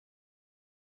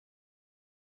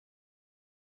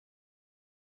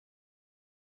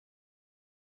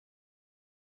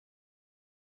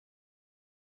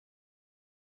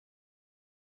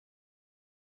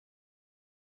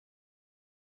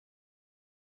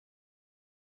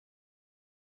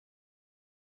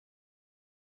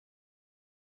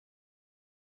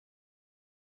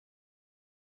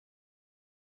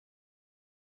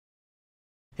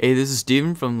Hey, this is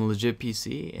Steven from the Legit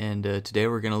PC, and today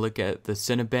we're going to look at the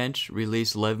Cinebench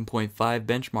Release 11.5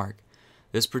 benchmark.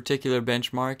 This particular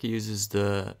benchmark uses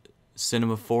the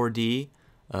Cinema 4D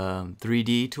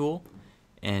 3D tool,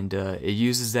 and it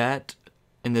uses that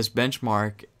in this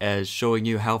benchmark as showing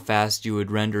you how fast you would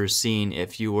render a scene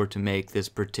if you were to make this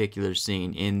particular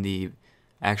scene in the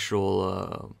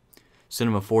actual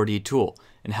Cinema 4D tool,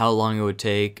 and how long it would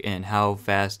take and how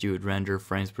fast you would render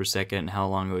frames per second and how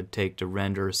long it would take to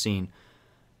render a scene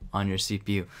on your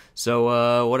CPU.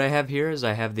 So what I have here is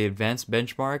I have the advanced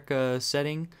benchmark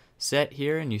setting set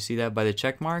here, and you see that by the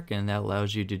check mark, and that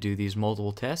allows you to do these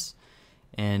multiple tests.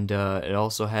 And it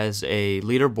also has a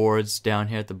leaderboards down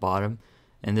here at the bottom,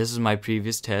 and this is my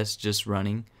previous test, just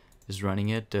running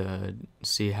it to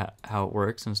see how it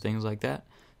works and things like that,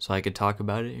 so I could talk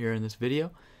about it here in this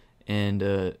video.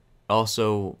 And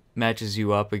also matches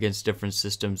you up against different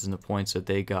systems and the points that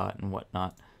they got and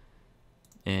whatnot.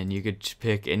 And you could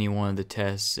pick any one of the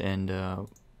tests and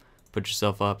put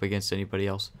yourself up against anybody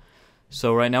else.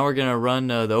 So right now we're going to run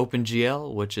the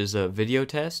OpenGL, which is a video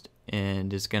test,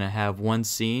 and it's going to have one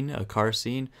scene, a car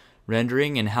scene,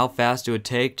 rendering, and how fast it would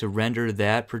take to render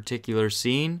that particular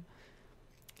scene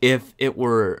if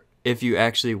you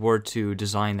actually were to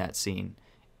design that scene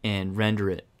and render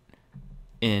it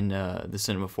in the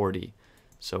Cinema 4D.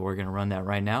 So we're going to run that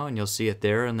right now, and you'll see it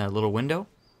there in that little window.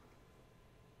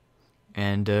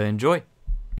 And enjoy.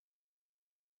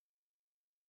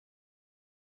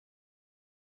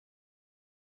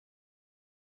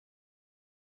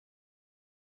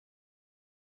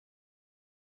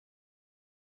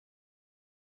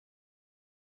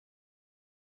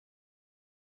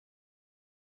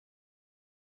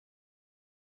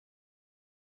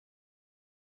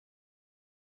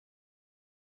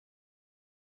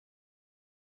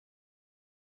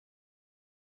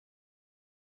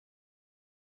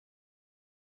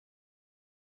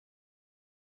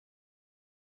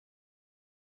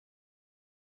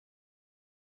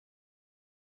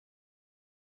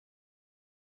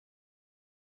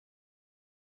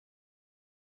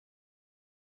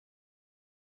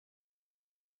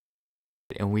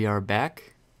 And we are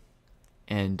back,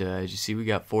 and as you see, we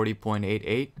got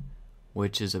 40.88,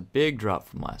 which is a big drop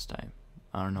from last time.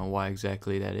 I don't know why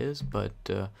exactly that is, but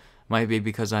might be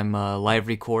because I'm live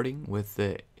recording with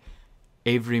the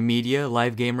Avery Media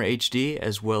Live Gamer HD,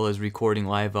 as well as recording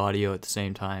live audio at the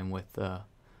same time with that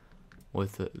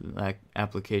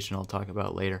application I'll talk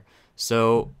about later.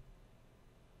 So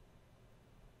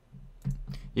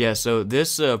yeah, so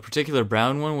this particular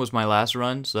brown one was my last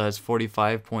run, so that's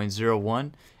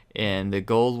 45.01, and the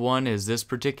gold one is this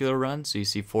particular run, so you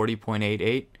see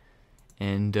 40.88,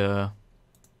 and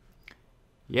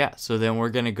yeah, so then we're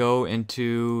going to go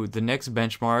into the next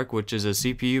benchmark, which is a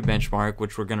CPU benchmark,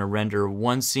 which we're going to render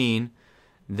one scene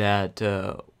that,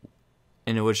 and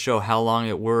it would show how long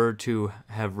it were to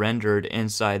have rendered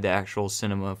inside the actual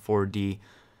Cinema 4D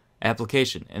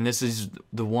application. And this is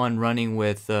the one running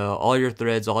with all your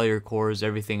threads, all your cores,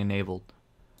 everything enabled.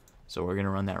 So we're going to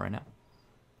run that right now.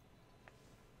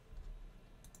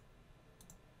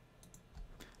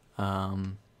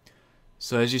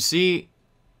 So as you see,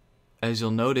 as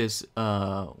you'll notice,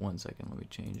 one second, let me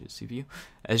change it, CPU.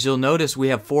 As you'll notice, we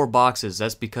have 4 boxes.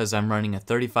 That's because I'm running a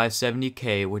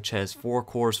 3570K, which has 4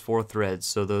 cores, 4 threads.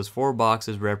 So those 4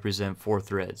 boxes represent 4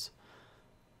 threads.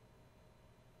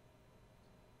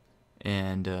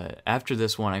 And after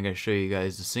this one, I'm going to show you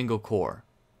guys the single core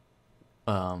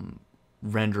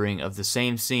rendering of the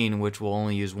same scene, which will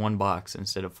only use 1 box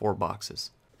instead of 4 boxes.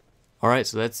 Alright,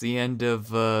 so that's the end of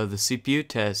the CPU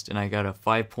test, and I got a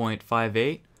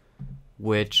 5.58,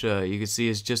 which you can see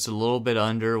is just a little bit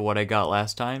under what I got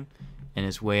last time, and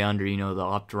it's way under, you know, the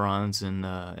Opterons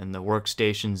and the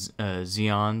workstations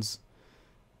Xeons,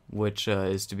 which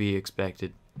is to be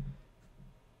expected.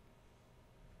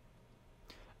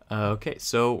 Okay,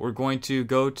 so we're going to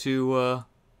go to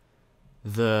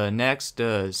the next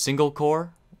single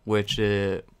core, which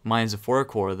mine's a 4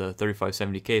 core, the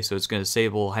 3570K, so it's going to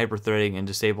disable hyperthreading and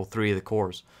disable 3 of the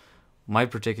cores. My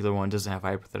particular one doesn't have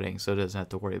hyperthreading, so it doesn't have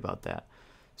to worry about that.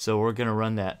 So we're going to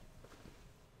run that.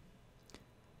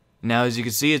 Now, as you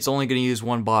can see, it's only going to use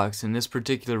 1 box, and this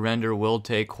particular render will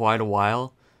take quite a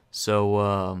while.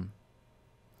 So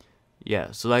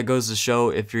yeah, so that goes to show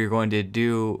if you're going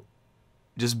to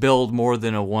just build more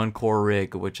than a 1 core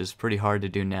rig, which is pretty hard to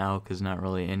do now because not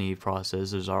really any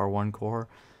processors are 1 core,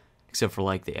 except for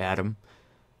like the Atom.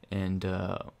 And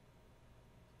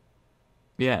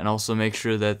yeah, and also make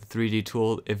sure that the 3D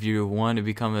tool, if you want to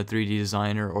become a 3D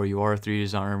designer or you are a 3D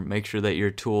designer, make sure that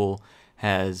your tool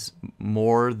has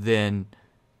more than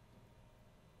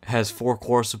has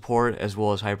 4-core support as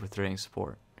well as hyper-threading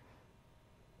support.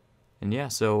 And yeah,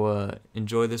 so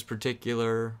enjoy this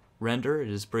particular render. It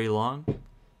is pretty long,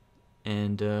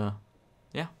 and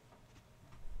yeah.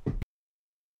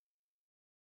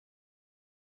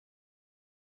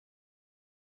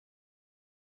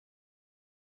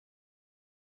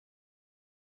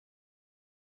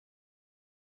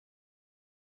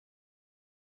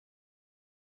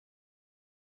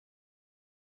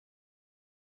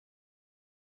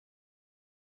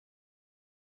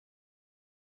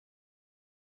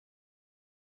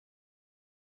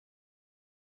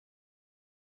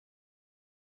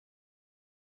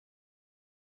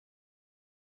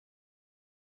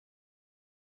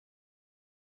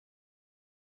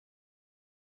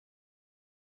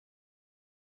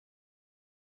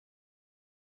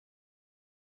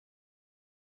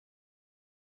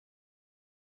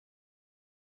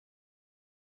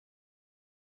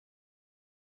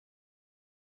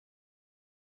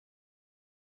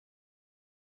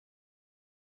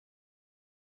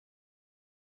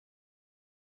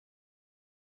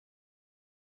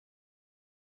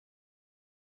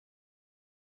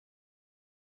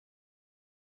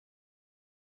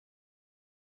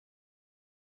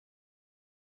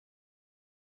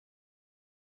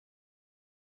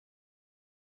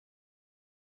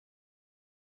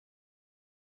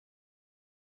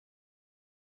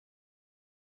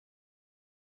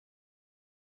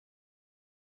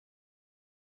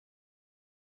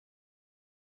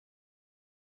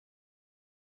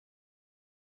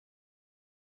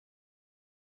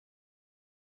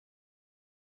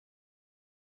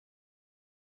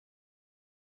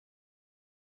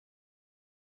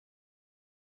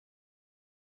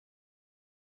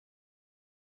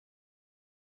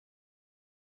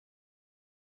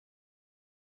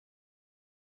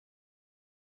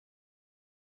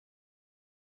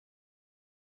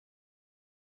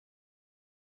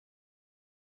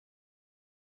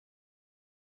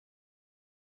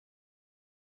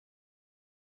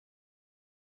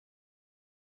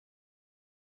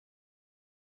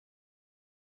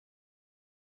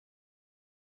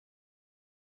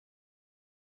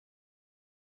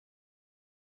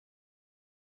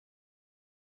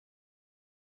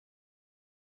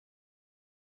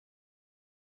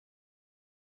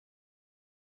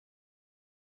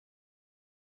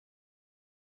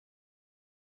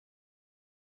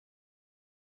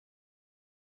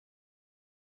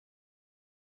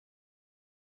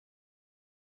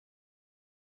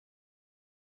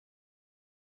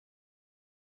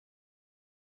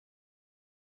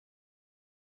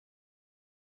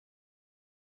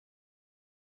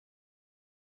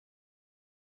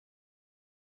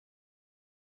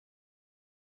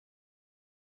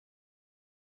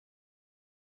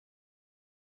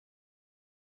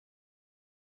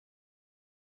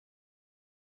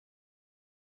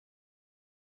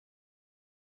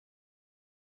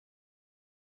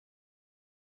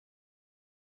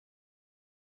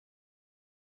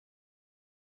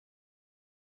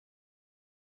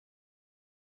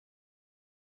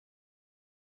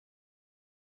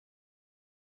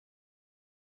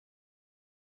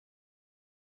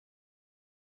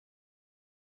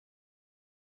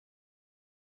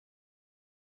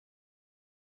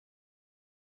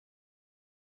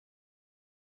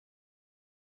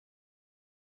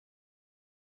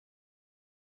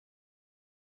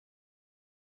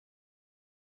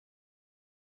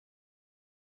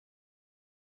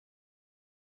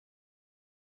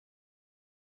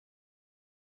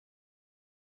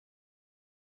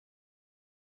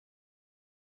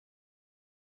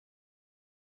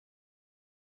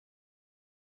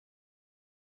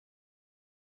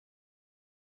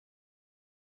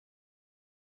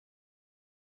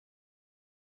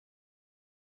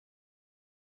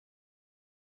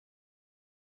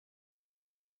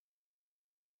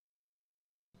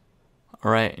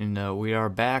 Alright, and we are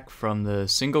back from the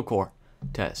single core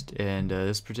test, and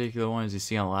this particular one, as you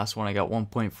see on the last one, I got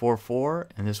 1.44,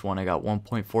 and this one I got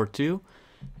 1.42,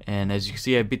 and as you can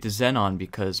see, I beat the Xenon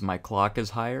because my clock is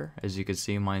higher. As you can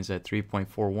see, mine's at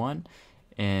 3.41,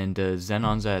 and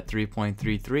Xenon's at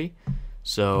 3.33.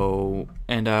 So,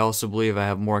 and I also believe I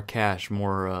have more cache,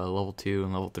 more level 2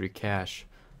 and level 3 cache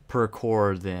per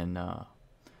core than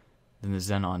the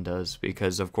Xenon does,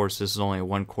 because of course this is only a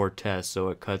 1-core test, so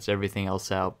it cuts everything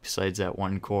else out besides that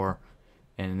 1 core,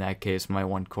 and in that case my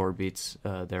 1 core beats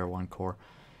their 1 core.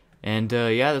 And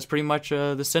yeah, that's pretty much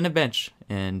the Cinebench.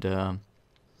 And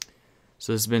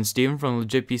so this has been Steven from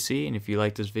Legit PC, and if you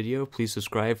like this video, please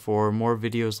subscribe for more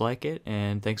videos like it,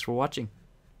 and thanks for watching.